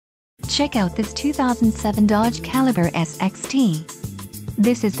Check out this 2007 Dodge Caliber Sxt.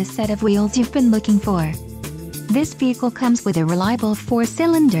 This is the set of wheels you've been looking for. This vehicle comes with a reliable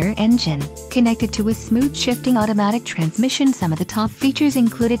 4-cylinder engine, connected to a smooth shifting automatic transmission. Some of the top features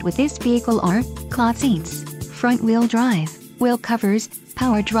included with this vehicle are cloth seats, front-wheel drive, wheel covers,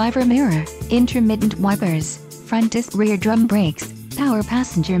 power driver mirror, intermittent wipers, front disc rear drum brakes, power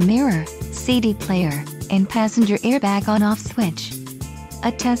passenger mirror, CD player, and passenger airbag on-off switch.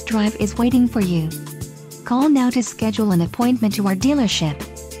 A test drive is waiting for you. Call now to schedule an appointment to our dealership.